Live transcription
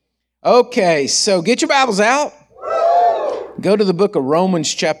Okay, so get your Bibles out. Go to the book of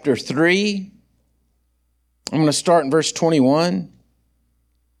Romans chapter 3. I'm going to start in verse 21.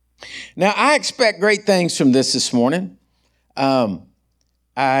 Now, I expect great things from this morning.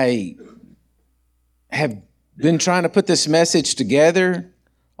 I have been trying to put this message together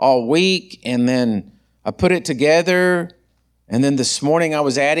all week, and then I put it together, and then this morning I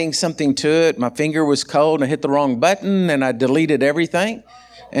was adding something to it. My finger was cold, and I hit the wrong button, and I deleted everything.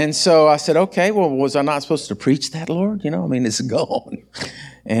 And so I said, okay, well, was I not supposed to preach that, Lord? It's gone.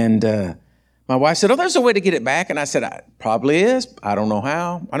 And my wife said, there's a way to get it back. And I said, probably is. I don't know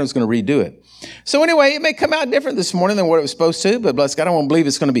how. I'm just going to redo it. So anyway, it may come out different this morning than what it was supposed to, but bless God, I want to believe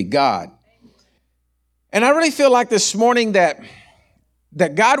it's going to be God. And I really feel like this morning that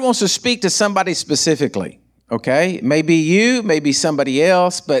God wants to speak to somebody specifically. Okay, maybe you, maybe somebody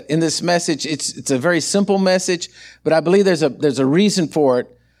else, but in this message, it's a very simple message, but I believe there's a reason for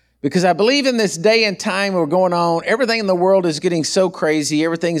it, because I believe in this day and time we're going on, everything in the world is getting so crazy,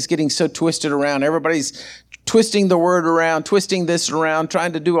 everything is getting so twisted around, everybody's twisting the word around, twisting this around,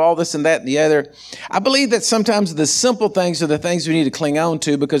 trying to do all this and that and the other. I believe that sometimes the simple things are the things we need to cling on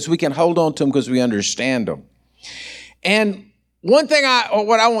to because we can hold on to them because we understand them. And one thing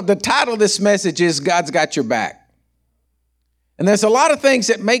the title of this message is God's Got Your Back. And there's a lot of things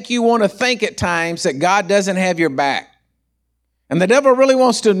that make you want to think at times that God doesn't have your back. And the devil really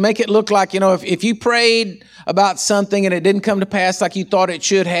wants to make it look like, if you prayed about something and it didn't come to pass like you thought it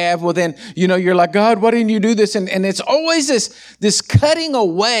should have, well then, you're like, God, why didn't you do this? And it's always this cutting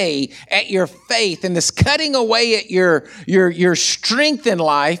away at your faith and this cutting away at your strength in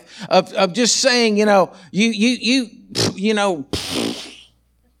life of just saying,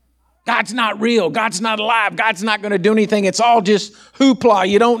 God's not real. God's not alive. God's not going to do anything. It's all just hoopla.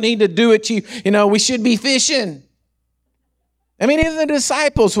 You don't need to do it. We should be fishing. Even the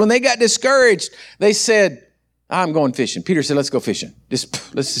disciples, when they got discouraged, they said, I'm going fishing. Peter said, let's go fishing. Let's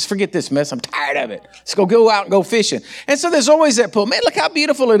just forget this mess. I'm tired of it. Let's go out and go fishing. And so there's always that pull. Man, look how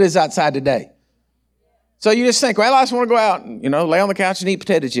beautiful it is outside today. So you just think, well, I just want to go out and, lay on the couch and eat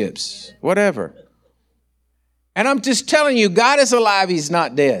potato chips, whatever. And I'm just telling you, God is alive. He's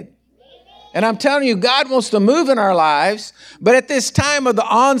not dead. And I'm telling you, God wants to move in our lives. But at this time of the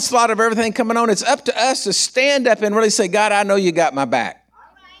onslaught of everything coming on, it's up to us to stand up and really say, God, I know you got my back.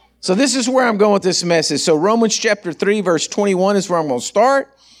 So this is where I'm going with this message. So Romans chapter 3, verse 21 is where I'm going to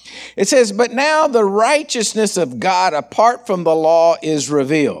start. It says, but now the righteousness of God apart from the law is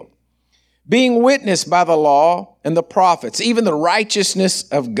revealed, being witnessed by the law and the prophets, even the righteousness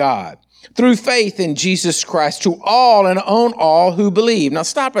of God through faith in Jesus Christ to all and on all who believe. Now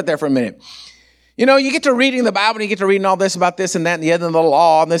stop right there for a minute. You get to reading the Bible and you get to reading all this about this and that and the other and the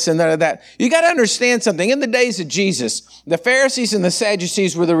law and this and that. You got to understand something. In the days of Jesus, the Pharisees and the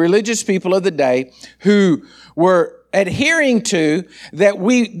Sadducees were the religious people of the day who were adhering to that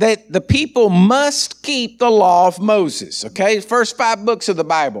the people must keep the law of Moses. Okay, first 5 books of the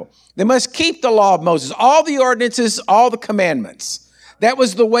Bible. They must keep the law of Moses, all the ordinances, all the commandments. That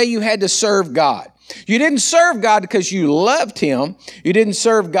was the way you had to serve God. You didn't serve God because you loved him. You didn't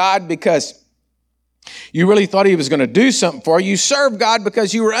serve God because you really thought he was going to do something for you. You served God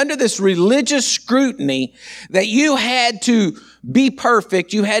because you were under this religious scrutiny that you had to be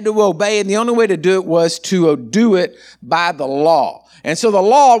perfect. You had to obey. And the only way to do it was to do it by the law. And so the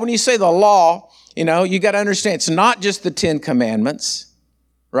law, when you say the law, you got to understand it's not just the 10 commandments.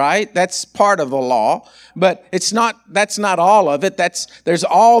 Right? That's part of the law, but that's not all of it. There's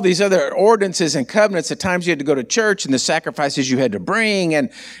all these other ordinances and covenants. At times you had to go to church and the sacrifices you had to bring and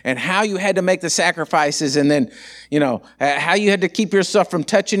how you had to make the sacrifices. And then, how you had to keep yourself from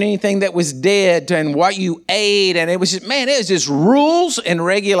touching anything that was dead and what you ate. And it was just rules and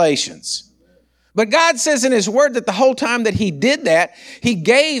regulations. But God says in his word that the whole time that he did that, he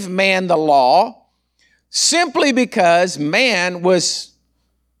gave man the law simply because man was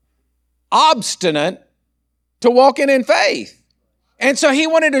obstinate to walking in faith. And so he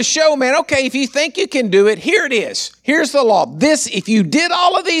wanted to show man, okay, if you think you can do it, here it is. Here's the law. If you did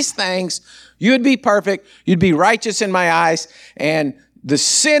all of these things, you'd be perfect. You'd be righteous in my eyes. And the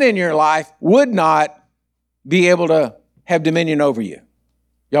sin in your life would not be able to have dominion over you.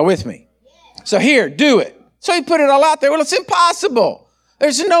 Y'all with me? So here, do it. So he put it all out there. Well, it's impossible.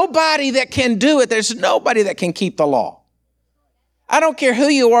 There's nobody that can do it. There's nobody that can keep the law. I don't care who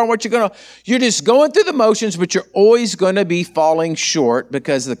you are and you're just going through the motions, but you're always going to be falling short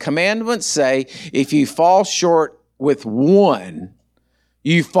because the commandments say if you fall short with one,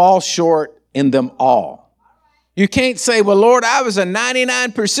 you fall short in them all. You can't say, well, Lord, I was a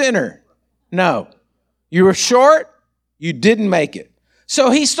 99%er. No, you were short. You didn't make it. So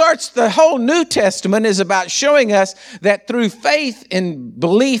he starts, the whole New Testament is about showing us that through faith and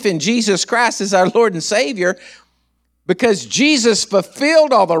belief in Jesus Christ as our Lord and Savior, because Jesus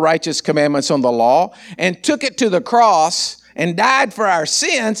fulfilled all the righteous commandments on the law and took it to the cross and died for our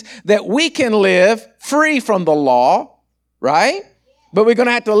sins, that we can live free from the law, right? But we're going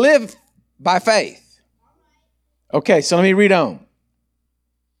to have to live by faith. Okay, so let me read on.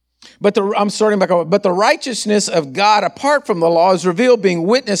 But the righteousness of God apart from the law is revealed, being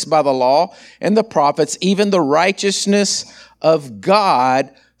witnessed by the law and the prophets, even the righteousness of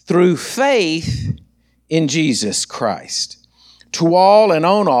God through faith in Jesus Christ, to all and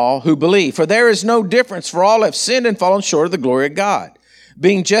on all who believe. For there is no difference, for all have sinned and fallen short of the glory of God,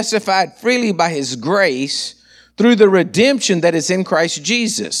 being justified freely by his grace through the redemption that is in Christ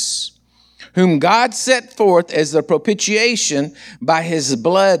Jesus, whom God set forth as the propitiation by his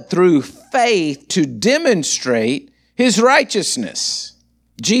blood through faith to demonstrate his righteousness.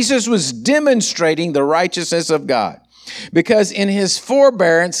 Jesus was demonstrating the righteousness of God, because in his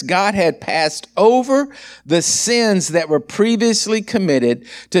forbearance, God had passed over the sins that were previously committed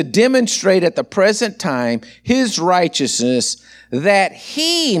to demonstrate at the present time his righteousness, that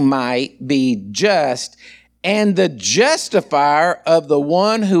he might be just and the justifier of the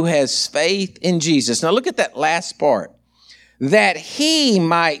one who has faith in Jesus. Now look at that last part. That he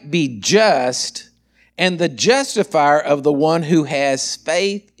might be just and the justifier of the one who has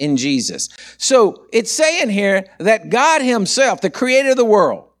faith in Jesus. So it's saying here that God himself, the creator of the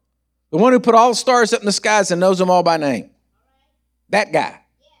world, the one who put all the stars up in the skies and knows them all by name, that guy,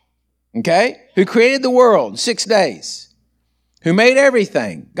 okay, who created the world in 6 days, who made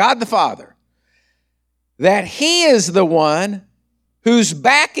everything, God the Father, that he is the one who's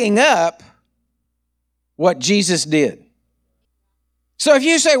backing up what Jesus did. So if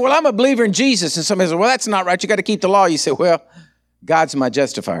you say, well, I'm a believer in Jesus, and somebody says, well, that's not right, you got to keep the law. You say, well, God's my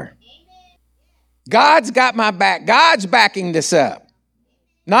justifier. God's got my back. God's backing this up.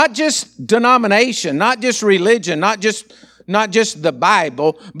 Not just denomination, not just religion, not just the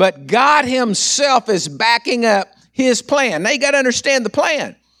Bible, but God himself is backing up his plan. Now you got to understand the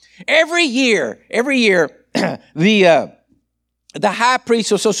plan. Every year, the high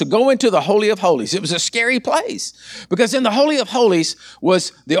priest was supposed to go into the Holy of Holies. It was a scary place, because in the Holy of Holies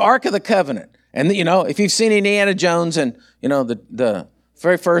was the Ark of the Covenant. And, if you've seen Indiana Jones and, the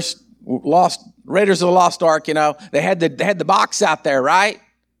very first Raiders of the Lost Ark, they had the box out there, right?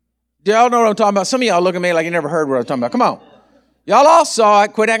 Do y'all know what I'm talking about? Some of y'all look at me like you never heard what I'm talking about. Come on. Y'all all saw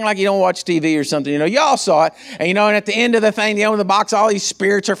it. Quit acting like you don't watch TV or something. Y'all saw it. And, and at the end of the thing, in the box, all these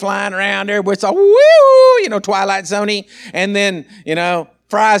spirits are flying around there. It's all, woo, Twilight Zone-y. And then,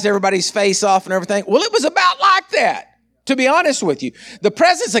 fries everybody's face off and everything. Well, it was about like that, to be honest with you. The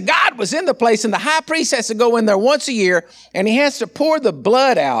presence of God was in the place, and the high priest has to go in there once a year, and he has to pour the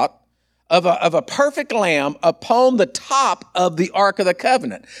blood out of a perfect lamb upon the top of the Ark of the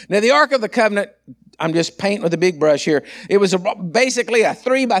Covenant. Now, the Ark of the Covenant, I'm just painting with a big brush here. It was basically a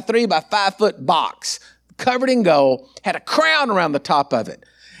 3 by 3 by 5 foot box covered in gold, had a crown around the top of it.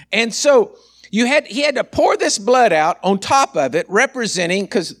 And so he had to pour this blood out on top of it, representing,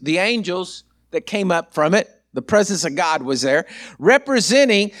 because the angels that came up from it, the presence of God was there,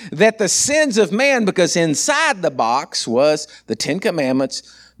 representing that the sins of man, because inside the box was the 10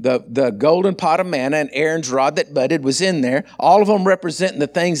 Commandments, the golden pot of manna, and Aaron's rod that budded was in there. All of them representing the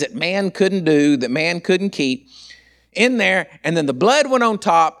things that man couldn't do, that man couldn't keep in there. And then the blood went on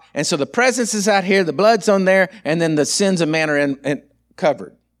top. And so the presence is out here, the blood's on there, and then the sins of man are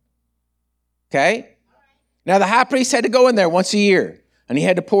covered. Okay? Now the high priest had to go in there once a year, and he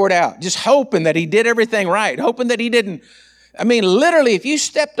had to pour it out, just hoping that he did everything right, hoping that he didn't. Literally, if you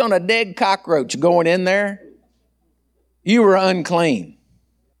stepped on a dead cockroach going in there, you were unclean.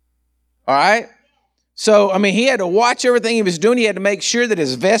 All right? So, he had to watch everything he was doing. He had to make sure that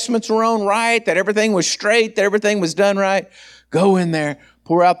his vestments were on right, that everything was straight, that everything was done right. Go in there,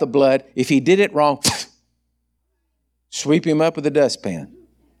 pour out the blood. If he did it wrong, sweep him up with a dustpan.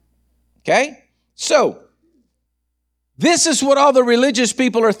 Okay? So, this is what all the religious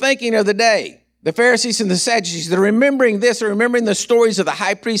people are thinking of the day. The Pharisees and the Sadducees, they're remembering this. They're remembering the stories of the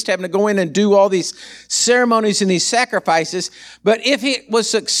high priest having to go in and do all these ceremonies and these sacrifices. But if it was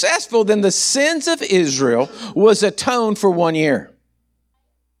successful, then the sins of Israel was atoned for 1 year.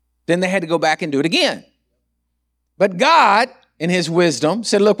 Then they had to go back and do it again. But God, in his wisdom,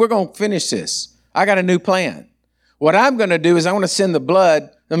 said, look, we're going to finish this. I got a new plan. What I'm going to do is I want to send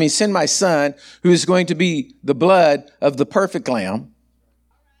send my son, who is going to be the blood of the perfect lamb.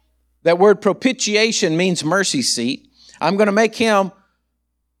 That word propitiation means mercy seat. I'm going to make him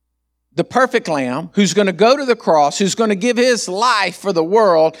the perfect lamb, who's going to go to the cross, who's going to give his life for the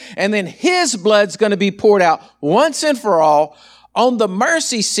world, and then his blood's going to be poured out once and for all on the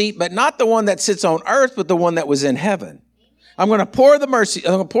mercy seat, but not the one that sits on earth, but the one that was in heaven. I'm going to pour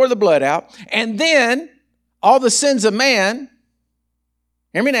the blood out, and then all the sins of man,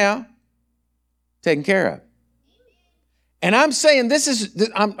 hear me now, taken care of. And I'm saying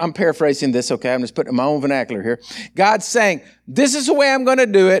I'm paraphrasing this, okay? I'm just putting my own vernacular here. God's saying, this is the way I'm going to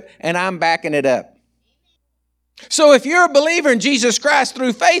do it, and I'm backing it up. So if you're a believer in Jesus Christ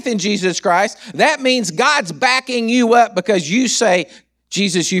through faith in Jesus Christ, that means God's backing you up because you say,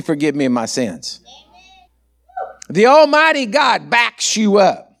 Jesus, you forgive me of my sins. The Almighty God backs you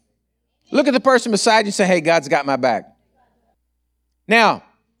up. Look at the person beside you and say, hey, God's got my back. Now,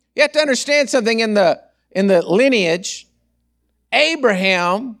 you have to understand something in the lineage.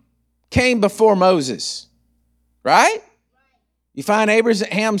 Abraham came before Moses, right? You find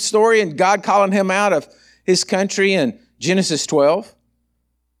Abraham's story and God calling him out of his country in Genesis 12.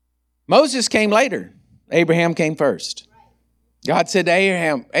 Moses came later. Abraham came first. God said to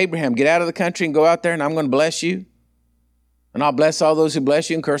Abraham, get out of the country and go out there and I'm going to bless you. And I'll bless all those who bless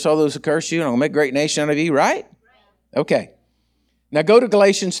you and curse all those who curse you. And I'll make a great nation out of you, right? Okay. Now go to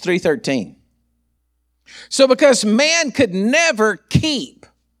Galatians 3:13. So because man could never keep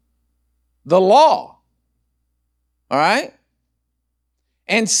the law, all right?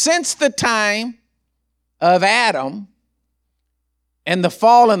 And since the time of Adam and the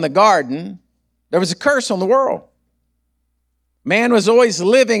fall in the garden, there was a curse on the world. Man was always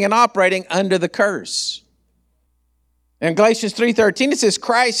living and operating under the curse. In Galatians 3:13, it says,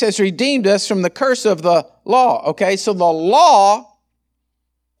 Christ has redeemed us from the curse of the law. Okay, so the law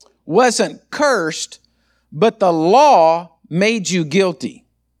wasn't cursed, but the law made you guilty.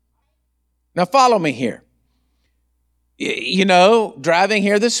 Now follow me here. You know, driving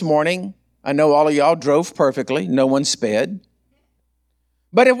here this morning, I know all of y'all drove perfectly. No one sped.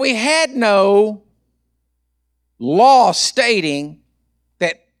 But if we had no law stating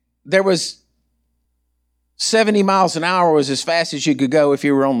that there was 70 miles an hour was as fast as you could go if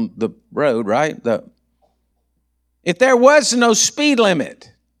you were on the road, right? If there was no speed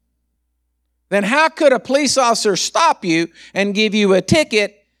limit, then how could a police officer stop you and give you a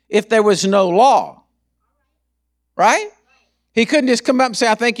ticket if there was no law? Right? He couldn't just come up and say,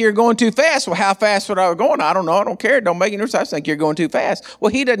 I think you're going too fast. Well, how fast would I be going? I don't know. I don't care. It don't make any difference. I think you're going too fast.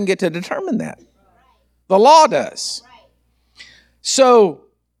 Well, he doesn't get to determine that. The law does. So,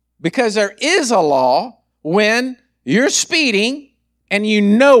 because there is a law, when you're speeding and you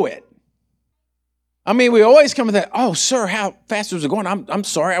know it. I mean, we always come with that, oh, sir, how fast was it going? I'm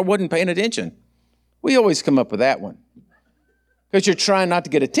sorry, I wasn't paying attention. We always come up with that one because you're trying not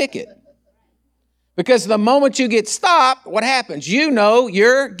to get a ticket. Because the moment you get stopped, what happens? You know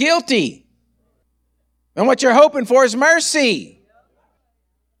you're guilty. And what you're hoping for is mercy.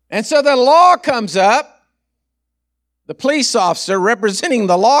 And so the law comes up. The police officer representing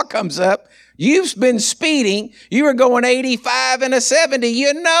the law comes up. You've been speeding. You were going 85 and a 70.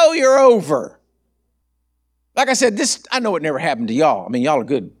 You know you're over. Like I said, I know it never happened to y'all. I mean, y'all are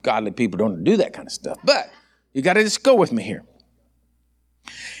good, godly people, don't do that kind of stuff. But you got to just go with me here.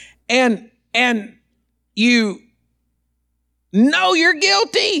 And you know you're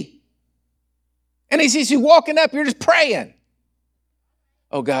guilty. And he sees you walking up, you're just praying.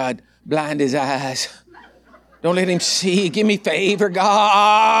 Oh, God, blind his eyes. Don't let him see. Give me favor,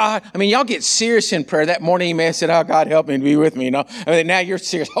 God. I mean, y'all get serious in prayer. That morning you may have said, oh, God, help me to be with me. You know? I mean, now you're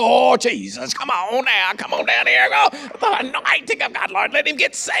serious. Oh, Jesus, come on now. Come on down here. Go. The anointing of God, Lord, let him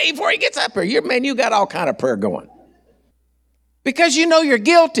get saved before he gets up here. You got all kind of prayer going. Because you know you're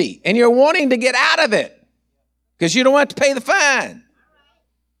guilty and you're wanting to get out of it because you don't want to pay the fine.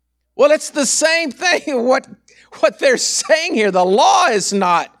 Well, it's the same thing. What they're saying here, the law is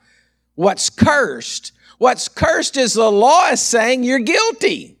not what's cursed. What's cursed is the law is saying you're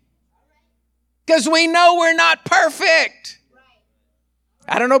guilty. Because we know we're not perfect.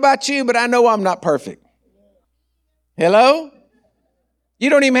 I don't know about you, but I know I'm not perfect. Hello?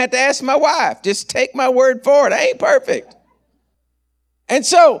 You don't even have to ask my wife. Just take my word for it. I ain't perfect. And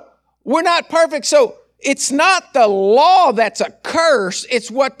so we're not perfect. So it's not the law that's a curse.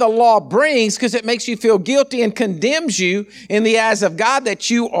 It's what the law brings because it makes you feel guilty and condemns you in the eyes of God that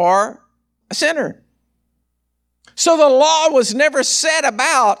you are a sinner. So the law was never set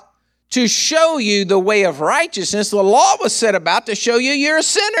about to show you the way of righteousness. The law was set about to show you you're a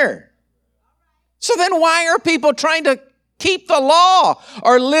sinner. So then why are people trying to keep the law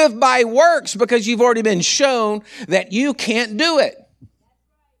or live by works? Because you've already been shown that you can't do it.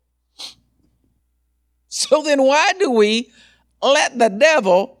 So then why do we let the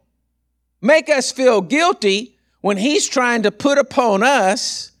devil make us feel guilty when he's trying to put upon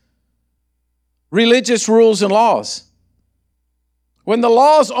us religious rules and laws? When the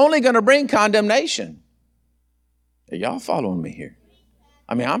law is only going to bring condemnation. Are y'all following me here?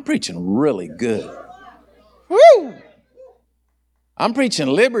 I mean, I'm preaching really good. Woo! I'm preaching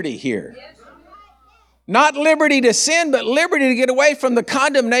liberty here. Not liberty to sin, but liberty to get away from the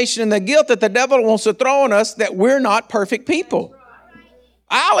condemnation and the guilt that the devil wants to throw on us that we're not perfect people.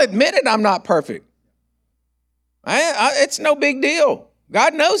 I'll admit it, I'm not perfect. It's no big deal.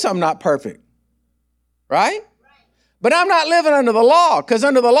 God knows I'm not perfect. Right? But I'm not living under the law, because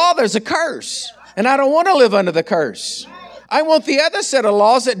under the law there's a curse. And I don't want to live under the curse. I want the other set of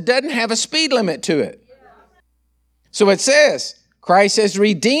laws that doesn't have a speed limit to it. So it says, Christ has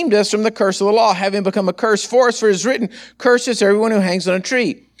redeemed us from the curse of the law, having become a curse for us, for it is written, cursed is everyone who hangs on a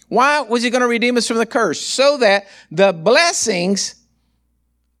tree. Why was he going to redeem us from the curse? So that the blessings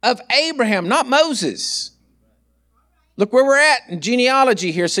of Abraham, not Moses. Look where we're at in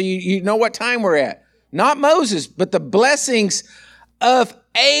genealogy here, so you know what time we're at. Not Moses, but the blessings of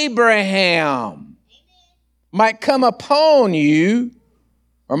Abraham might come upon you,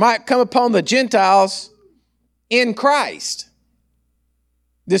 or might come upon the Gentiles in Christ.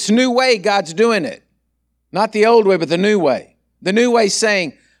 This new way God's doing it. Not the old way, but the new way. The new way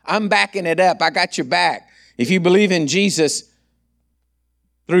saying, I'm backing it up. I got your back. If you believe in Jesus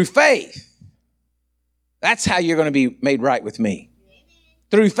through faith, that's how you're going to be made right with me.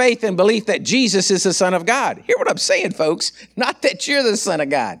 Through faith and belief that Jesus is the Son of God. Hear what I'm saying, folks. Not that you're the Son of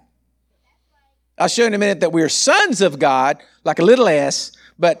God. I'll show you in a minute that we're sons of God, like a little s,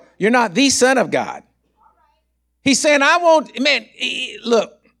 but you're not the Son of God. He's saying,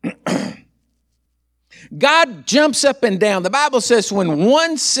 look, God jumps up and down. The Bible says when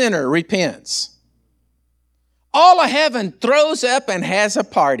one sinner repents, all of heaven throws up and has a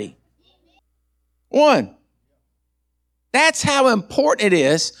party. One. That's how important it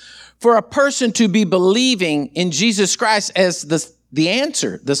is for a person to be believing in Jesus Christ as the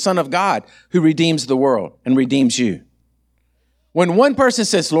answer, the Son of God who redeems the world and redeems you. When one person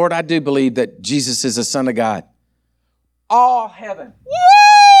says, Lord, I do believe that Jesus is the Son of God, all heaven,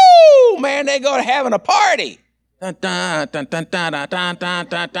 woo, man, they go to having a party. Dun, dun, dun, dun, dun, dun, dun, dun,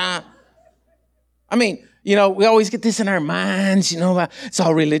 dun, dun. I mean, we always get this in our minds, it's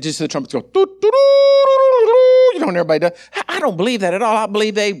all religious. The trumpets go, doo, doo, doo, doo, doo, and everybody does. I don't believe that at all. I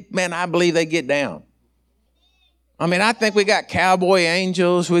believe they get down. I mean, I think we got cowboy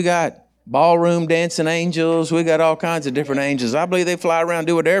angels. We got ballroom dancing angels. We got all kinds of different angels. I believe they fly around,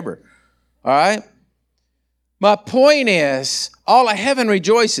 do whatever. All right. My point is, all of heaven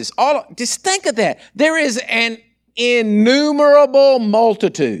rejoices. Just think of that. There is an innumerable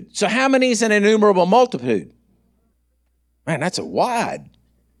multitude. So how many is an innumerable multitude? Man, that's a wide,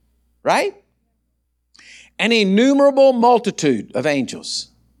 right? An innumerable multitude of angels.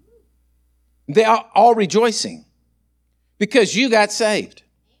 They are all rejoicing because you got saved.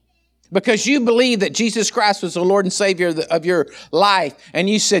 Because you believe that Jesus Christ was the Lord and Savior of your life. And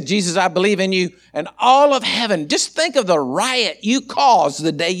you said, Jesus, I believe in you. And all of heaven, just think of the riot you caused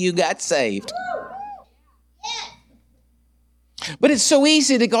the day you got saved. But it's so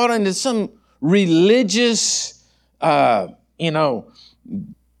easy to go into some religious, grind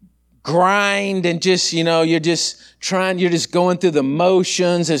and just, you're just going through the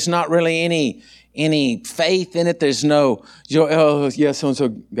motions. There's not really any faith in it. There's no, so-and-so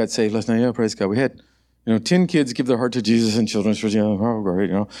got saved last night. Yeah, praise God. We had, 10 kids give their heart to Jesus and children's church. Oh, great,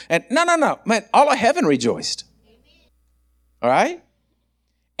 And no, man, all of heaven rejoiced. All right?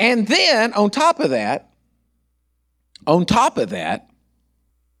 And then on top of that,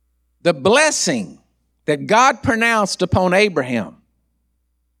 the blessing that God pronounced upon Abraham.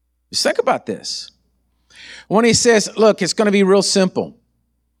 Just think about this. When he says, look, it's going to be real simple.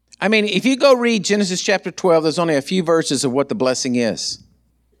 I mean, if you go read Genesis chapter 12, there's only a few verses of what the blessing is.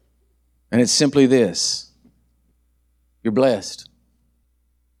 And it's simply this. You're blessed.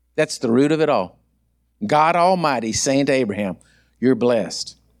 That's the root of it all. God Almighty saying to Abraham, you're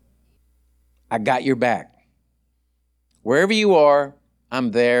blessed. I got your back. Wherever you are,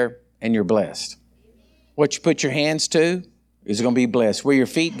 I'm there and you're blessed. What you put your hands to is going to be blessed. Where your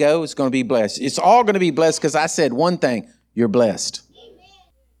feet go, it's going to be blessed. It's all going to be blessed because I said one thing, you're blessed.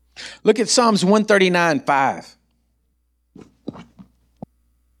 Look at Psalms 139:5.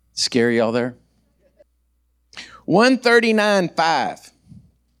 Scary, y'all there? 139:5.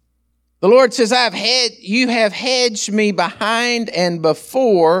 The Lord says, you have hedged me behind and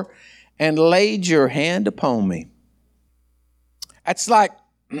before and laid your hand upon me. That's like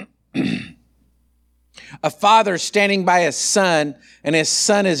A father standing by his son, and his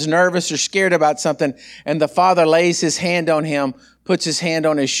son is nervous or scared about something, and the father lays his hand on him, puts his hand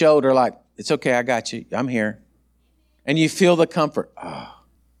on his shoulder like, it's okay, I got you. I'm here. And you feel the comfort. Oh,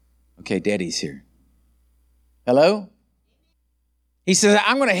 okay, Daddy's here. Hello? He says,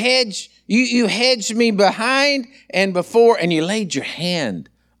 I'm going to hedge. You hedged me behind and before, and you laid your hand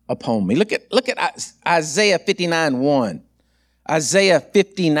upon me. Look at Isaiah 59:1. Isaiah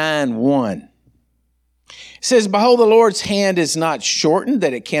 59:1. It says, behold, the Lord's hand is not shortened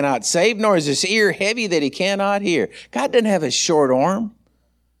that it cannot save, nor is his ear heavy that he cannot hear. God doesn't have a short arm.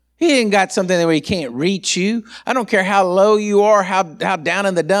 He ain't got something where he can't reach you. I don't care how low you are, how down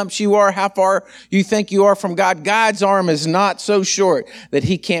in the dumps you are, how far you think you are from God. God's arm is not so short that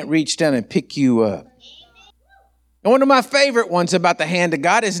he can't reach down and pick you up. And one of my favorite ones about the hand of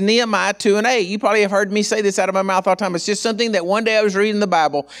God is Nehemiah 2:8. You probably have heard me say this out of my mouth all the time. It's just something that one day I was reading the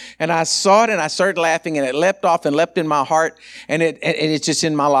Bible and I saw it and I started laughing and it leapt off and leapt in my heart and it's just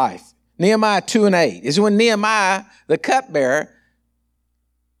in my life. Nehemiah 2:8 is when Nehemiah, the cupbearer,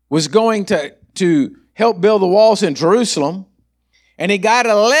 was going to help build the walls in Jerusalem, and he got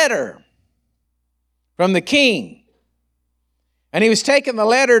a letter from the king. And he was taking the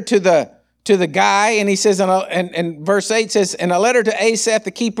letter to the guy, and he says, and verse 8 says, and a letter to Asaph,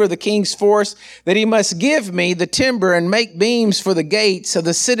 the keeper of the king's force, that he must give me the timber and make beams for the gates of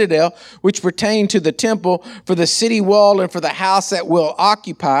the citadel, which pertain to the temple, for the city wall, and for the house that will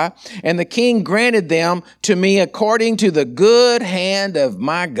occupy. And the king granted them to me according to the good hand of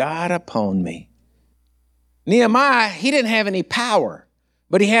my God upon me. Nehemiah, he didn't have any power,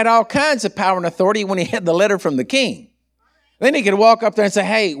 but he had all kinds of power and authority when he had the letter from the king. Then he could walk up there and say,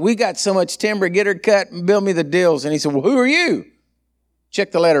 hey, we got so much timber, get her cut and build me the deals. And he said, well, who are you? Check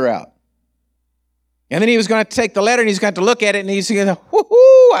the letter out. And then he was going to take the letter and he's going to look at it and he's going to,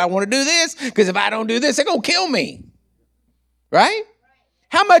 whoo, I want to do this because if I don't do this, they're going to kill me. Right?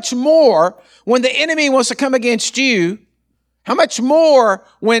 How much more when the enemy wants to come against you? How much more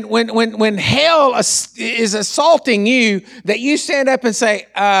when hell is assaulting you that you stand up and say,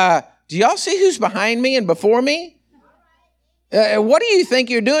 do y'all see who's behind me and before me? What do you think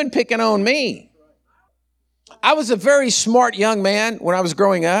you're doing picking on me? I was a very smart young man when I was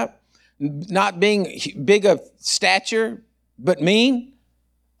growing up, not being big of stature, but mean.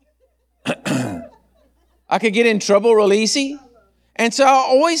 I could get in trouble real easy. And so I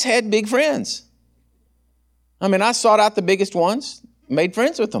always had big friends. I mean, I sought out the biggest ones, made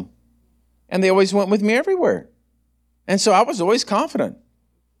friends with them. And they always went with me everywhere. And so I was always confident.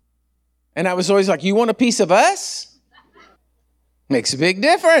 And I was always like, you want a piece of us? Makes a big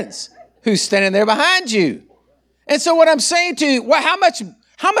difference. Who's standing there behind you? And so what I'm saying to you, well, how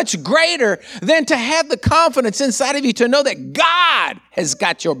much greater than to have the confidence inside of you to know that God has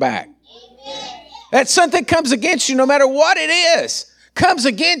got your back. Amen. That something comes against you, no matter what it is, comes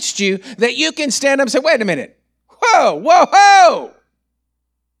against you, that you can stand up and say, wait a minute. Whoa.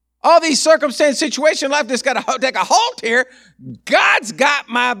 All these circumstances, situation in life that's got to take a halt here. God's got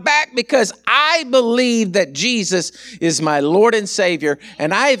my back because I believe that Jesus is my Lord and Savior,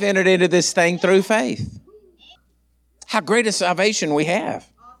 and I've entered into this thing through faith. How great a salvation we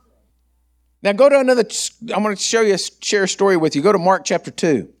have. Now go to another, I'm going to share a story with you. Go to Mark chapter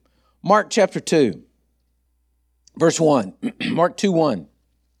 2. Mark chapter 2, verse 1. Mark 2:1.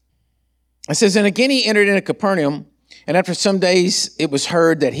 It says, and again he entered into Capernaum, and after some days it was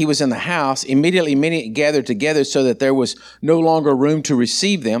heard that he was in the house. Immediately many gathered together so that there was no longer room to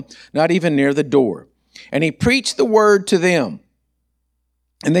receive them, not even near the door. And he preached the word to them.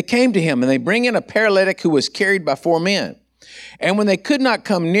 And they came to him, and they bring in a paralytic who was carried by 4 men. And when they could not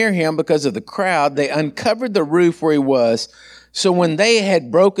come near him because of the crowd, they uncovered the roof where he was. So when they had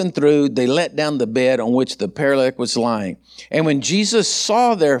broken through, they let down the bed on which the paralytic was lying. And when Jesus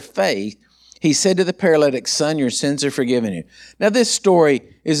saw their faith, he said to the paralytic, son, your sins are forgiven you. Now, this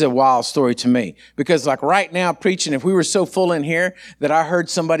story is a wild story to me because like right now preaching, if we were so full in here that I heard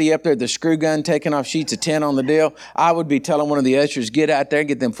somebody up there, the screw gun taking off sheets of 10 on the deal, I would be telling one of the ushers, get out there,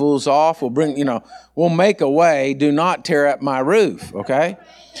 get them fools off. We'll make a way. Do not tear up my roof. Okay.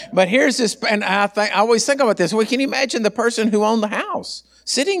 But here's this. And I always think about this. Well, can you imagine the person who owned the house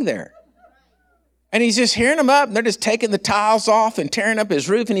sitting there? And he's just hearing them up and they're just taking the tiles off and tearing up his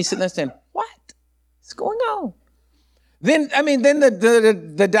roof. And he's sitting there saying, what's going on? Then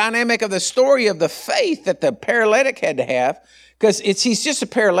the dynamic of the story of the faith that the paralytic had to have, because he's just a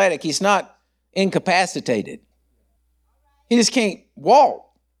paralytic. He's not incapacitated. He just can't walk.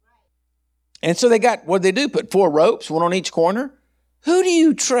 And so what'd they do? Put 4 ropes, one on each corner. Who do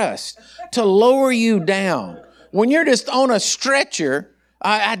you trust to lower you down? When you're just on a stretcher,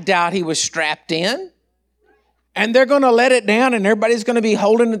 I doubt he was strapped in. And they're going to let it down, and everybody's going to be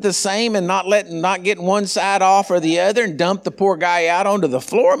holding it the same and not getting one side off or the other and dump the poor guy out onto the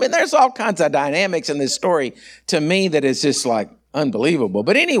floor. I mean, there's all kinds of dynamics in this story to me that is just like unbelievable.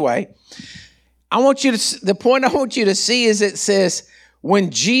 But anyway, the point I want you to see is it says,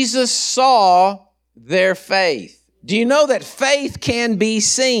 when Jesus saw their faith. Do you know that faith can be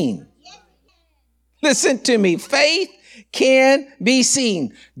seen? Listen to me. Faith can be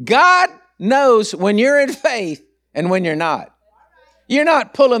seen. God knows when you're in faith and when you're not. You're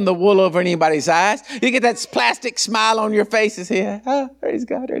not pulling the wool over anybody's eyes. You get that plastic smile on your face and say, praise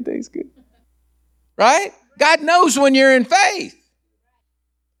God, everything's good. Right? God knows when you're in faith.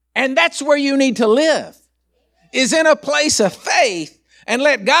 And that's where you need to live, is in a place of faith, and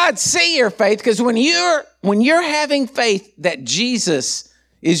let God see your faith. Because when you're having faith that Jesus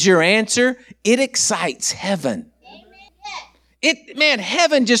is your answer, it excites heaven.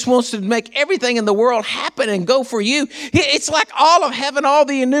 Heaven just wants to make everything in the world happen and go for you. It's like all of heaven, all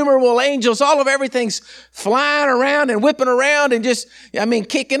the innumerable angels, all of everything's flying around and whipping around and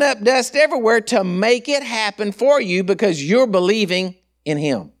kicking up dust everywhere to make it happen for you because you're believing in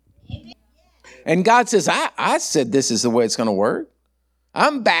Him. And God says, I said this is the way it's going to work.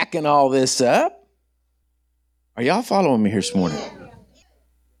 I'm backing all this up. Are y'all following me here this morning?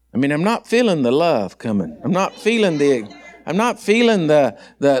 I'm not feeling the love coming. I'm not feeling the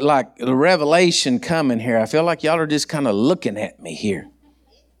revelation coming here. I feel like y'all are just kind of looking at me here.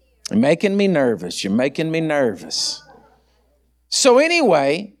 You're making me nervous. You're making me nervous. So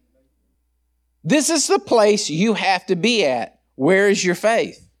anyway, this is the place you have to be at. Where is your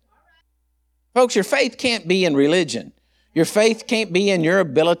faith? Folks, your faith can't be in religion. Your faith can't be in your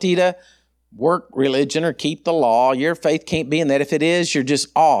ability to work religion or keep the law. Your faith can't be in that. If it is, you're just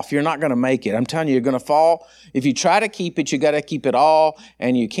off. You're not going to make it. I'm telling you, you're going to fall. If you try to keep it, you got to keep it all,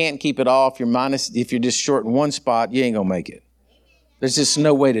 and you can't keep it all. If you're just short in one spot, you ain't going to make it. There's just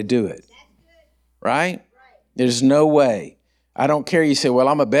no way to do it. Right? There's no way. I don't care. You say, well,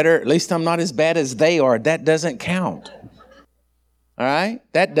 at least I'm not as bad as they are. That doesn't count. All right?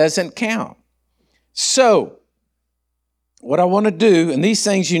 That doesn't count. So, what I want to do, and these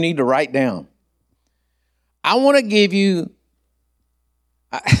things you need to write down. I want to give you,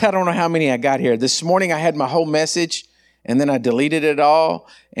 I don't know how many I got here. This morning I had my whole message, and then I deleted it all,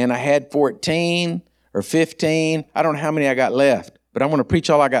 and I had 14 or 15. I don't know how many I got left, but I'm going to preach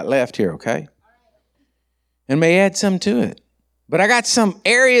all I got left here, okay? And may add some to it. But I got some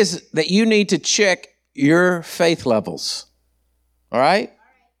areas that you need to check your faith levels, all right?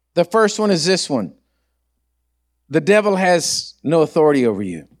 The first one is this one. The devil has no authority over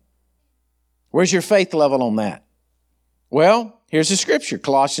you. Where's your faith level on that? Well, here's the scripture,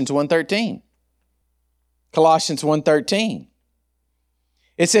 Colossians 1:13. Colossians 1:13.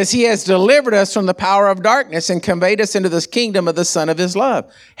 It says, He has delivered us from the power of darkness and conveyed us into this kingdom of the Son of His love.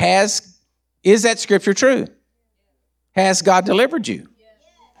 Is that scripture true? Has God delivered you?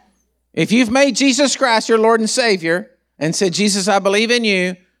 If you've made Jesus Christ your Lord and Savior and said, Jesus, I believe in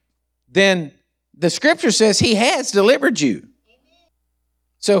you, then the scripture says He has delivered you.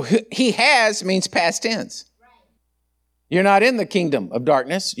 So He has means past tense. You're not in the kingdom of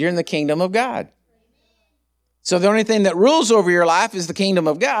darkness. You're in the kingdom of God. So the only thing that rules over your life is the kingdom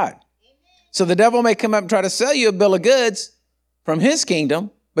of God. So the devil may come up and try to sell you a bill of goods from his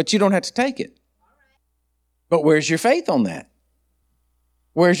kingdom, but you don't have to take it. But where's your faith on that?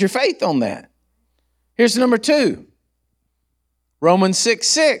 Where's your faith on that? Here's number 2. Romans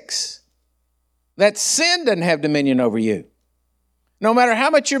 6:6. That sin doesn't have dominion over you. No matter how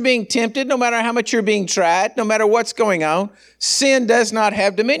much you're being tempted, no matter how much you're being tried, no matter what's going on, sin does not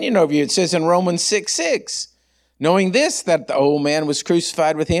have dominion over you. It says in Romans 6:6, knowing this, that the old man was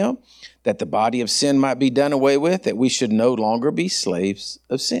crucified with Him, that the body of sin might be done away with, that we should no longer be slaves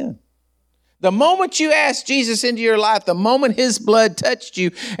of sin. The moment you asked Jesus into your life, the moment His blood touched you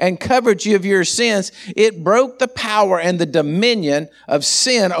and covered you of your sins, it broke the power and the dominion of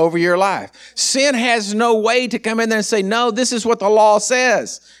sin over your life. Sin has no way to come in there and say, no, this is what the law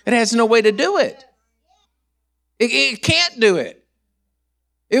says. It has no way to do it. It can't do it.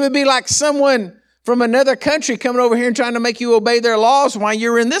 It would be like someone from another country coming over here and trying to make you obey their laws while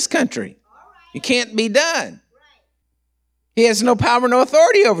you're in this country. It can't be done. He has no power, no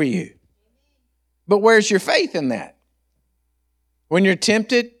authority over you. But where's your faith in that? When you're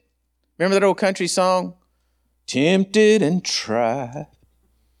tempted, remember that old country song? Tempted and tried,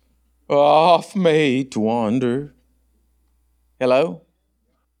 oft made to wander. Hello?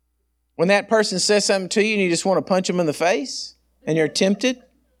 When that person says something to you and you just want to punch them in the face and you're tempted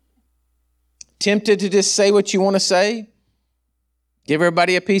to just say what you want to say, give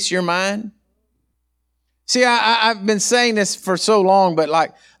everybody a piece of your mind. See, I've been saying this for so long, but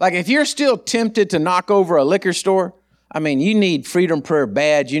like if you're still tempted to knock over a liquor store, I mean, you need Freedom Prayer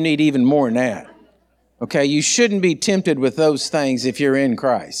badge. You need even more than that. Okay, you shouldn't be tempted with those things if you're in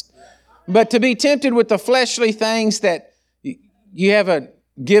Christ. But to be tempted with the fleshly things that you have a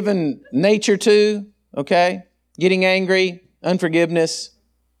given nature to, okay, getting angry, unforgiveness,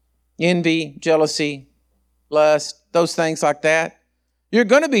 envy, jealousy, lust, those things like that, you're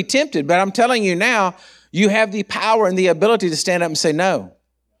going to be tempted. But I'm telling you now, you have the power and the ability to stand up and say, no,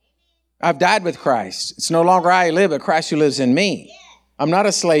 I've died with Christ. It's no longer I who live, but Christ who lives in me. I'm not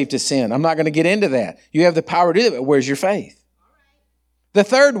a slave to sin. I'm not going to get into that. You have the power to do that, but where's your faith? The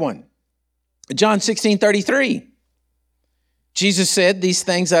third one, John 16:33. Jesus said, these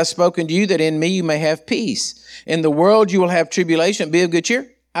things I've spoken to you, that in me you may have peace. In the world you will have tribulation. Be of good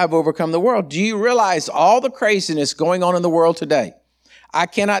cheer. I've overcome the world. Do you realize all the craziness going on in the world today? I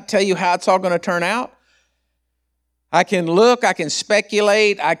cannot tell you how it's all going to turn out. I can look, I can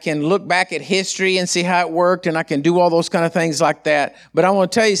speculate, I can look back at history and see how it worked, and I can do all those kind of things like that. But I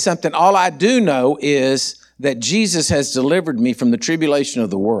want to tell you something. All I do know is that Jesus has delivered me from the tribulation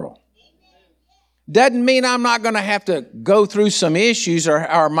of the world. Doesn't mean I'm not going to have to go through some issues or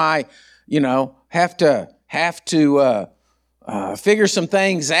have to figure some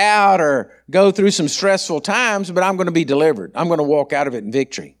things out or go through some stressful times, but I'm going to be delivered. I'm going to walk out of it in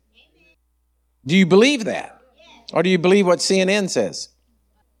victory. Do you believe that? Or do you believe what CNN says?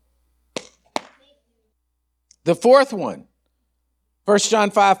 The fourth one, 1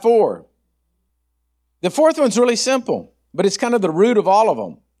 John 5:4. The fourth one's really simple, but it's kind of the root of all of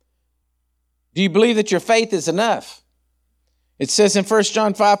them. Do you believe that your faith is enough? It says in 1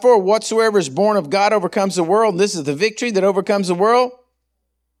 John 5:4, whatsoever is born of God overcomes the world. And this is the victory that overcomes the world.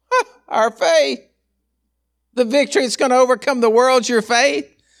 Our faith. The victory that's going to overcome the world is your faith.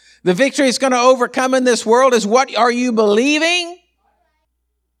 The victory it's going to overcome in this world is what are you believing?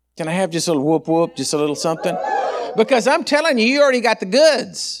 Can I have just a little whoop whoop, just a little something? Because I'm telling you, you already got the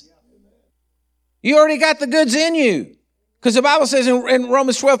goods. You already got the goods in you. Because the Bible says in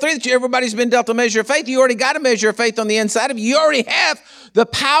Romans 12:3 that everybody's been dealt a measure of faith. You already got a measure of faith on the inside of you. You already have the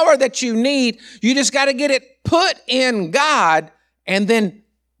power that you need. You just got to get it put in God, and then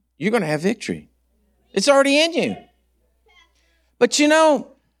you're going to have victory. It's already in you. But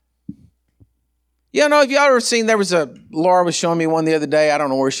if y'all ever seen, Laura was showing me one the other day. I don't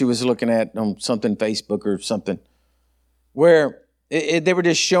know where she was looking at, on something, Facebook or something, where they were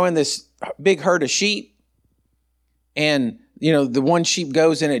just showing this big herd of sheep. And, the one sheep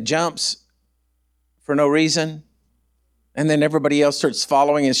goes and it jumps for no reason. And then everybody else starts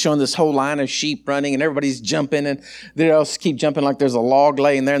following and showing this whole line of sheep running, and everybody's jumping, and they all keep jumping like there's a log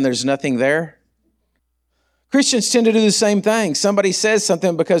laying there and there's nothing there. Christians tend to do the same thing. Somebody says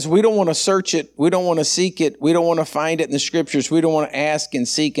something because we don't want to search it. We don't want to seek it. We don't want to find it in the scriptures. We don't want to ask and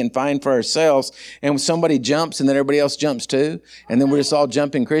seek and find for ourselves. And when somebody jumps and then everybody else jumps too, and then we're just all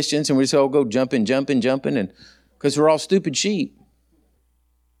jumping Christians, and we just all go jumping, and because we're all stupid sheep.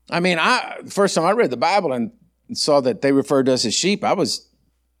 I mean, first time I read the Bible and saw that they referred to us as sheep, I was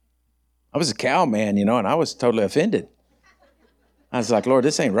a cow man, and I was totally offended. I was like, Lord,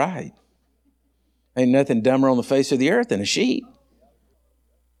 this ain't right. Ain't nothing dumber on the face of the earth than a sheep.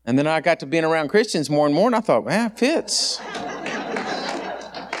 And then I got to being around Christians more and more, and I thought, it fits.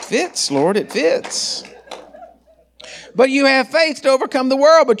 Fits, Lord, it fits. But you have faith to overcome the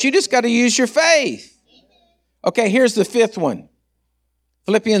world, but you just got to use your faith. Okay, here's the fifth one.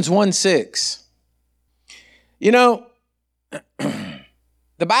 Philippians 1:6.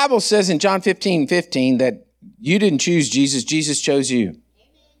 The Bible says in John 15:15 that you didn't choose Jesus, Jesus chose you.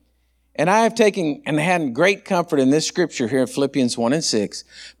 And I have taken and had great comfort in this scripture here in Philippians 1:6,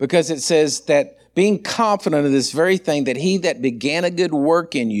 because it says that being confident of this very thing, that he that began a good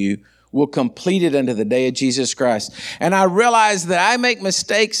work in you will complete it unto the day of Jesus Christ. And I realize that I make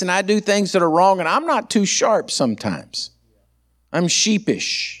mistakes and I do things that are wrong, and I'm not too sharp sometimes. I'm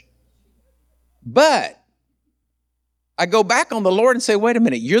sheepish. But I go back on the Lord and say, wait a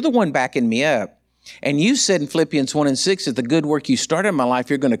minute, you're the one backing me up. And you said in Philippians 1:6 that the good work you started in my life,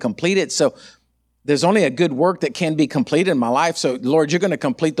 you're going to complete it. So there's only a good work that can be completed in my life. So, Lord, you're going to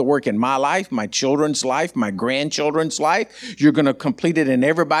complete the work in my life, my children's life, my grandchildren's life. You're going to complete it in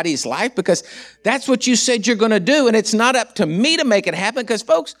everybody's life, because that's what you said you're going to do. And it's not up to me to make it happen, because,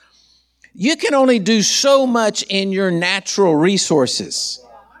 folks, you can only do so much in your natural resources.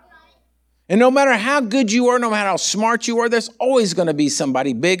 And no matter how good you are, no matter how smart you are, there's always going to be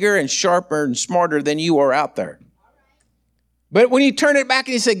somebody bigger and sharper and smarter than you are out there. But when you turn it back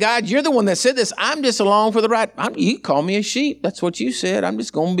and you say, God, you're the one that said this. I'm just along for the ride. You call me a sheep. That's what you said. I'm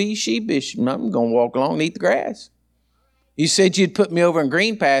just going to be sheepish. I'm going to walk along and eat the grass. You said you'd put me over in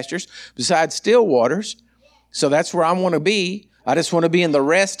green pastures beside still waters. So that's where I want to be. I just want to be in the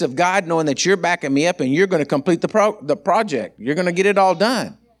rest of God, knowing that you're backing me up and you're going to complete the project. You're going to get it all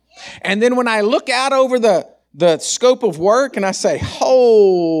done. And then when I look out over the scope of work and I say,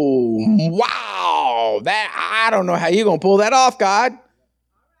 oh, wow, that I don't know how you're going to pull that off, God.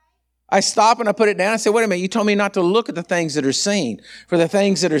 I stop and I put it down. I say, wait a minute, you told me not to look at the things that are seen. For the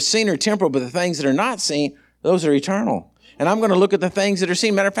things that are seen are temporal, but the things that are not seen, those are eternal. And I'm going to look at the things that are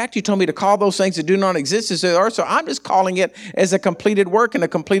seen. Matter of fact, you told me to call those things that do not exist as they are. So I'm just calling it as a completed work and a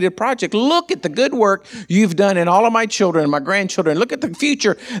completed project. Look at the good work you've done in all of my children and my grandchildren. Look at the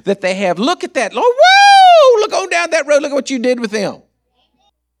future that they have. Look at that. Oh, whoa! Look on down that road. Look at what you did with them.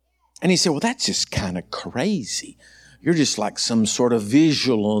 And he said, well, that's just kind of crazy. You're just like some sort of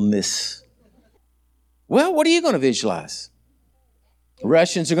visual on this. Well, what are you going to visualize?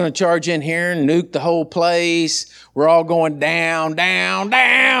 Russians are going to charge in here and nuke the whole place. We're all going down, down,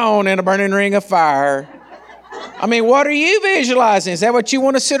 down in a burning ring of fire. I mean, what are you visualizing? Is that what you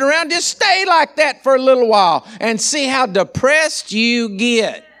want to sit around? Just stay like that for a little while and see how depressed you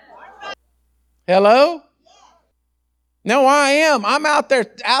get. Hello? No, I am. I'm out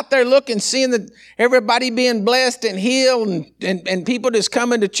there looking, seeing everybody being blessed and healed and people just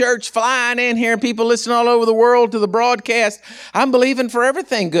coming to church, flying in here, and people listening all over the world to the broadcast. I'm believing for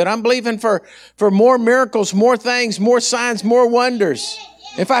everything good. I'm believing for more miracles, more things, more signs, more wonders.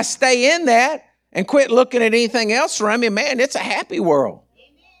 If I stay in that and quit looking at anything else around me, man, it's a happy world.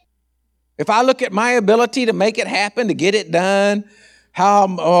 If I look at my ability to make it happen, to get it done,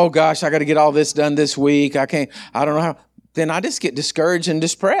 oh gosh, I got to get all this done this week. I don't know how. Then I just get discouraged and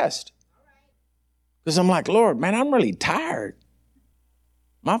depressed. Because I'm like, Lord, man, I'm really tired.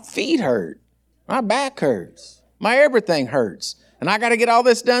 My feet hurt. My back hurts. My everything hurts. And I got to get all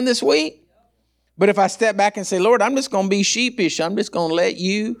this done this week. But if I step back and say, Lord, I'm just going to be sheepish. I'm just going to let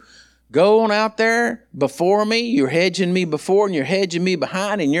you go on out there before me. You're hedging me before and you're hedging me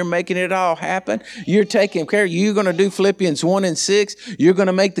behind and you're making it all happen. You're taking care. You're going to do Philippians 1:6. You're going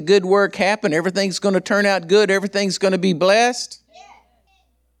to make the good work happen. Everything's going to turn out good. Everything's going to be blessed.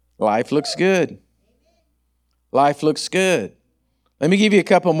 Life looks good. Life looks good. Let me give you a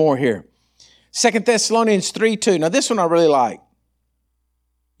couple more here. 2 Thessalonians 3:2. Now this one I really like.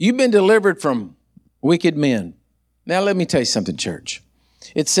 You've been delivered from wicked men. Now let me tell you something, church.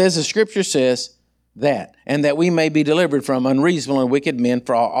 It says, the scripture says that, and that we may be delivered from unreasonable and wicked men,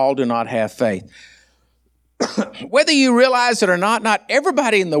 for all do not have faith. Whether you realize it or not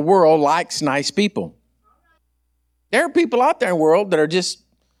everybody in the world likes nice people. There are people out there in the world that are just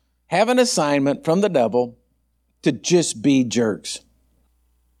have an assignment from the devil to just be jerks.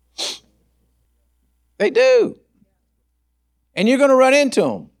 They do. And you're going to run into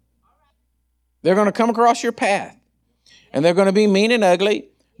them. They're going to come across your path. And they're going to be mean and ugly.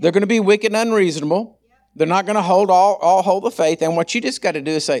 They're going to be wicked and unreasonable. They're not going to hold the faith. And what you just got to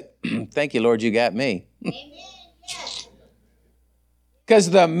do is say, thank you, Lord, you got me. Because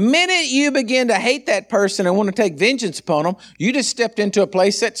the minute you begin to hate that person and want to take vengeance upon them, you just stepped into a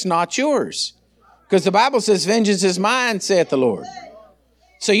place that's not yours. Because the Bible says, vengeance is mine, saith the Lord.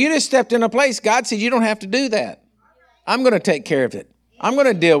 So you just stepped in a place. God said, you don't have to do that. I'm going to take care of it. I'm going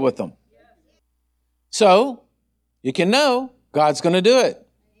to deal with them. So you can know God's going to do it.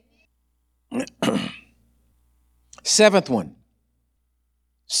 Seventh one,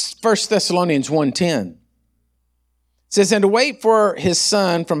 1 Thessalonians 1:10. It says, and to wait for his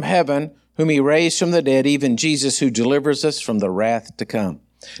Son from heaven, whom he raised from the dead, even Jesus, who delivers us from the wrath to come.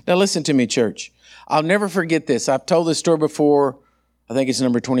 Now listen to me, church. I'll never forget this. I've told this story before. I think it's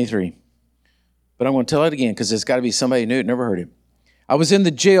number 23. But I'm going to tell it again because there's got to be somebody who knew it, never heard it. I was in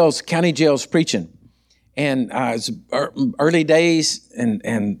the jails, county jails, preaching. And it was early days,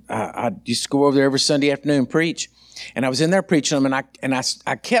 and I used to go over there every Sunday afternoon and preach. And I was in there preaching them, and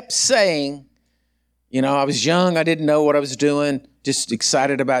I kept saying, you know, I was young, I didn't know what I was doing, just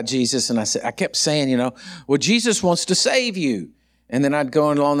excited about Jesus. And I kept saying, you know, well, Jesus wants to save you. And then I'd go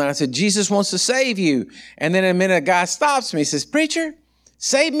along there, and I said, Jesus wants to save you. And then in a minute, a guy stops me, he says, preacher,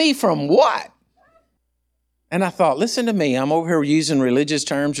 save me from what? And I thought, listen to me, I'm over here using religious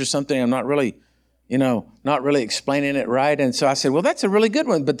terms or something, I'm not really explaining it right. And so I said, well, that's a really good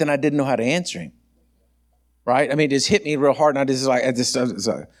one. But then I didn't know how to answer him. Right? I mean, it just hit me real hard. And I didn't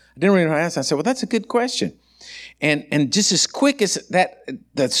really know how to answer. I said, well, that's a good question. And just as quick as that,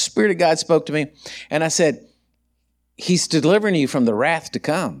 the Spirit of God spoke to me. And I said, he's delivering you from the wrath to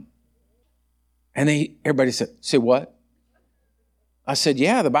come. And everybody said, say what? I said,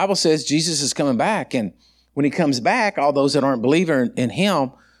 yeah, the Bible says Jesus is coming back. And when he comes back, all those that aren't believing in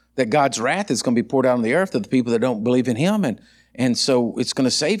him, that God's wrath is going to be poured out on the earth of the people that don't believe in him. And so it's going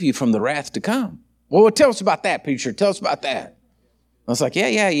to save you from the wrath to come. Well, tell us about that, preacher. Tell us about that. I was like,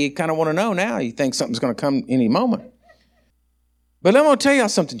 yeah, you kind of want to know now. You think something's going to come any moment. But I'm going to tell y'all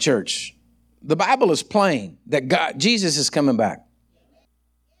something, church. The Bible is plain that Jesus is coming back.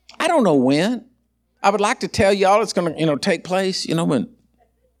 I don't know when. I would like to tell y'all it's going to, take place, in a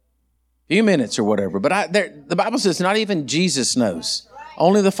few minutes or whatever. But the Bible says not even Jesus knows.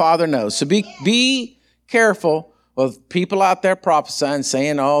 Only the Father knows. So be careful of people out there prophesying,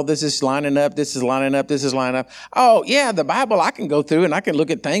 saying, oh, this is lining up, this is lining up, this is lining up. Oh, yeah, the Bible, I can go through and I can look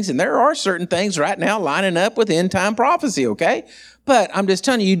at things, and there are certain things right now lining up with end-time prophecy, okay? But I'm just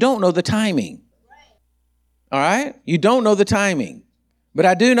telling you, you don't know the timing. All right? You don't know the timing. But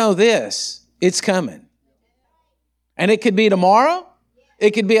I do know this. It's coming. And it could be tomorrow.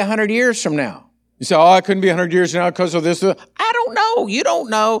 It could be 100 years from now. You say, oh, it couldn't be 100 years now because of this. I don't know. You don't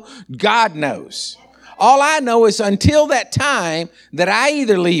know. God knows. All I know is until that time that I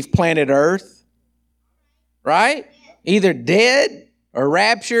either leave planet Earth, right? Either dead or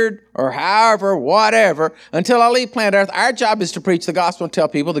raptured or however, whatever, until I leave planet Earth, our job is to preach the gospel and tell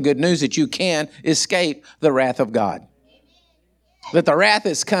people the good news that you can escape the wrath of God. That the wrath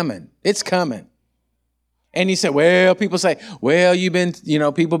is coming. It's coming. And you say, well, people say, well,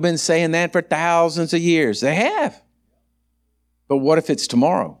 people have been saying that for thousands of years. They have. But what if it's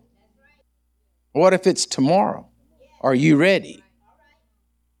tomorrow? What if it's tomorrow? Are you ready?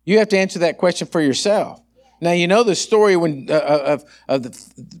 You have to answer that question for yourself. Now, you know the story when of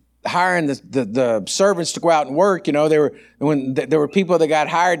hiring the servants to go out and work. There were people that got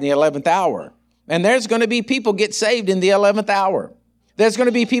hired in the 11th hour. And there's going to be people get saved in the 11th hour. There's going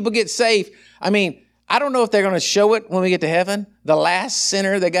to be people get saved. I mean, I don't know if they're going to show it when we get to heaven. The last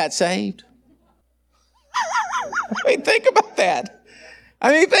sinner that got saved. I mean, think about that.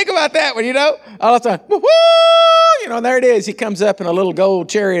 Think about that one, all the time, woo-hoo, and there it is. He comes up in a little gold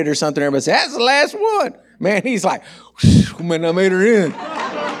chariot or something. Everybody says, that's the last one. Man, he's like, man, I made her in.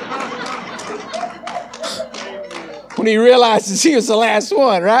 When he realizes he was the last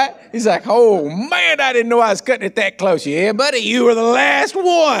one, right? He's like, oh, man, I didn't know I was cutting it that close. Yeah, buddy, you were the last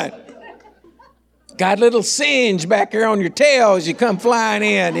one. Got a little singe back here on your tail as you come flying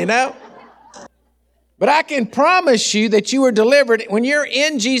in, But I can promise you that you are delivered. When you're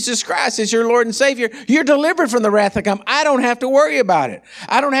in Jesus Christ as your Lord and Savior, you're delivered from the wrath to come. I don't have to worry about it.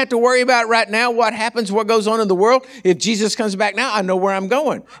 I don't have to worry about right now what happens, what goes on in the world. If Jesus comes back now, I know where I'm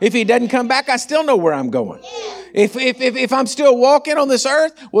going. If he doesn't come back, I still know where I'm going. If I'm still walking on this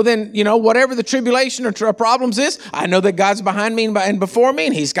earth, well then, whatever the tribulation or problems is, I know that God's behind me and before me,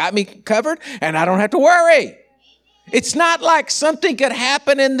 and he's got me covered, and I don't have to worry. It's not like something could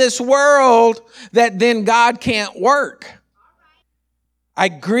happen in this world that then God can't work. I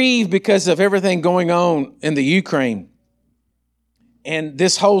grieve because of everything going on in the Ukraine. And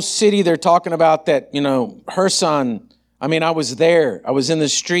this whole city they're talking about that, Kherson. I was there. I was in the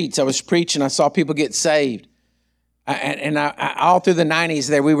streets. I was preaching. I saw people get saved. And all through the 90s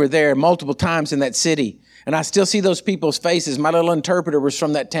there, we were there multiple times in that city. And I still see those people's faces. My little interpreter was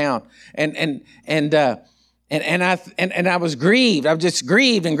from that town. And I was grieved. I was just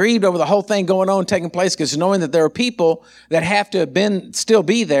grieved over the whole thing going on, taking place, because knowing that there are people that have to have still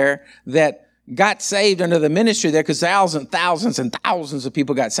be there that got saved under the ministry there, because thousands and thousands of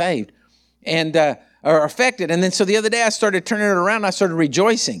people got saved and are affected. And then so the other day I started turning it around. I started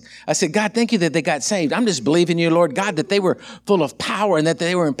rejoicing. I said, God, thank you that they got saved. I'm just believing you, Lord God, that they were full of power and that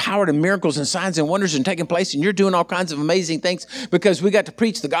they were empowered in miracles and signs and wonders and taking place. And you're doing all kinds of amazing things, because we got to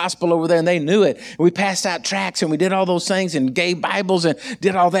preach the gospel over there and they knew it. And we passed out tracts and we did all those things and gave Bibles and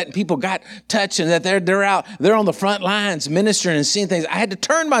did all that. And people got touched, and that they're on the front lines ministering and seeing things. I had to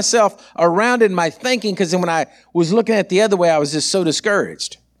turn myself around in my thinking, because then when I was looking at the other way, I was just so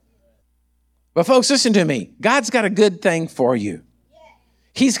discouraged. But folks, listen to me. God's got a good thing for you.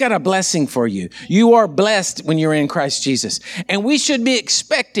 He's got a blessing for you. You are blessed when you're in Christ Jesus. And we should be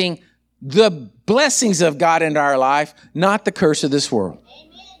expecting the blessings of God into our life, not the curse of this world.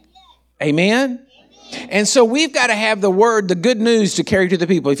 Amen? And so we've got to have the word, the good news to carry to the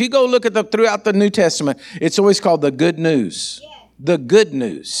people. If you go look at throughout the New Testament, it's always called the good news. The good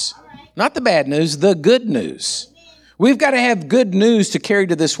news. Not the bad news, the good news. We've got to have good news to carry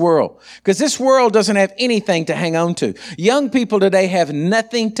to this world, because this world doesn't have anything to hang on to. Young people today have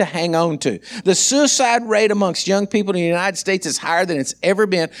nothing to hang on to. The suicide rate amongst young people in the United States is higher than it's ever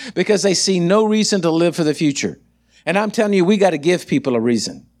been, because they see no reason to live for the future. And I'm telling you, we got to give people a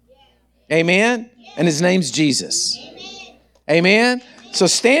reason. Amen? And his name's Jesus. Amen. So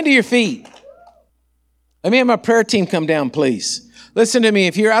stand to your feet. Let me have my prayer team come down, please. Listen to me.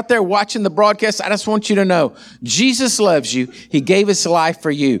 If you're out there watching the broadcast, I just want you to know Jesus loves you. He gave his life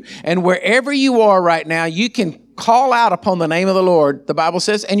for you. And wherever you are right now, you can call out upon the name of the Lord, the Bible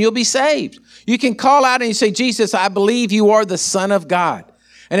says, and you'll be saved. You can call out and you say, Jesus, I believe you are the Son of God.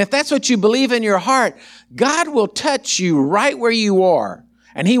 And if that's what you believe in your heart, God will touch you right where you are,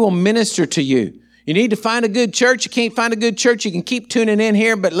 and he will minister to you. You need to find a good church. You can't find a good church. You can keep tuning in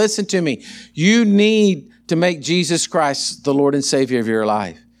here, but listen to me. You need to make Jesus Christ the Lord and Savior of your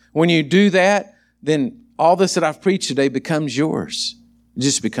life. When you do that, then all this that I've preached today becomes yours. It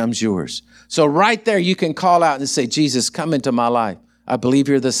just becomes yours. So right there, you can call out and say, Jesus, come into my life. I believe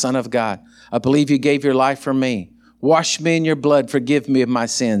you're the Son of God. I believe you gave your life for me. Wash me in your blood. Forgive me of my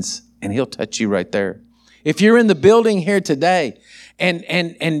sins. And he'll touch you right there. If you're in the building here today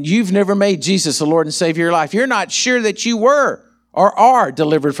and you've never made Jesus the Lord and Savior of your life, you're not sure that you were or are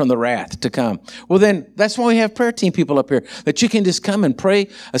delivered from the wrath to come. Well, then that's why we have prayer team people up here, that you can just come and pray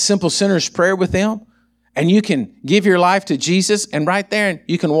a simple sinner's prayer with them, and you can give your life to Jesus, and right there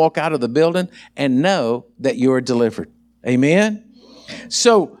you can walk out of the building and know that you are delivered. Amen?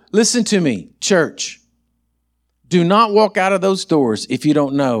 So listen to me, church. Do not walk out of those doors if you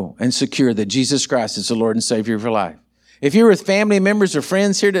don't know and secure that Jesus Christ is the Lord and Savior of your life. If you're with family members or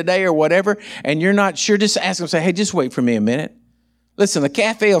friends here today or whatever, and you're not sure, just ask them, say, hey, just wait for me a minute. Listen, the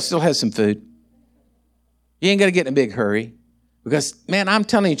cafe will still have some food. You ain't got to get in a big hurry. Because, man, I'm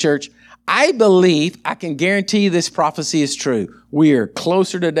telling you, church, I believe, I can guarantee you this prophecy is true. We are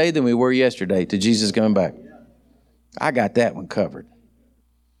closer today than we were yesterday to Jesus coming back. I got that one covered.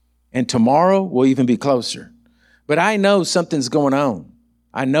 And tomorrow we'll even be closer. But I know something's going on.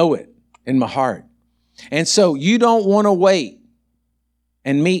 I know it in my heart. And so you don't want to wait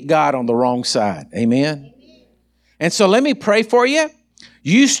and meet God on the wrong side. Amen? And so let me pray for you.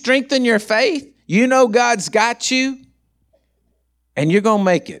 You strengthen your faith. You know God's got you. And you're going to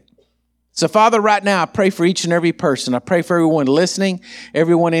make it. So, Father, right now, I pray for each and every person. I pray for everyone listening,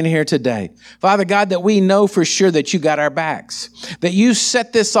 everyone in here today. Father God, that we know for sure that you got our backs, that you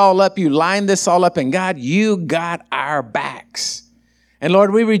set this all up, you lined this all up, and God, you got our backs. And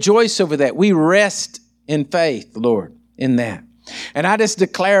Lord, we rejoice over that. We rest in faith, Lord, in that. And I just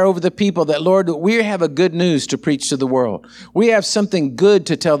declare over the people that, Lord, we have a good news to preach to the world. We have something good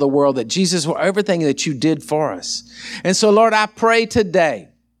to tell the world, that Jesus was everything that you did for us. And so, Lord, I pray today,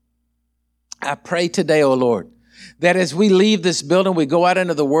 oh Lord, that as we leave this building, we go out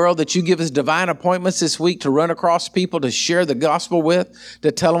into the world, that you give us divine appointments this week to run across people, to share the gospel with,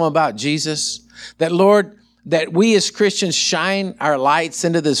 to tell them about Jesus. That, Lord, that we as Christians shine our lights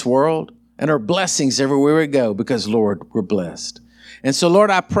into this world and our blessings everywhere we go, because, Lord, we're blessed. And so,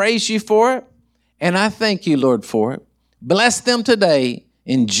 Lord, I praise you for it, and I thank you, Lord, for it. Bless them today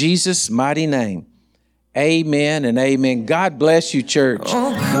in Jesus' mighty name. Amen and amen. God bless you, church.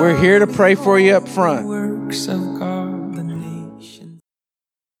 We're here to pray for you up front.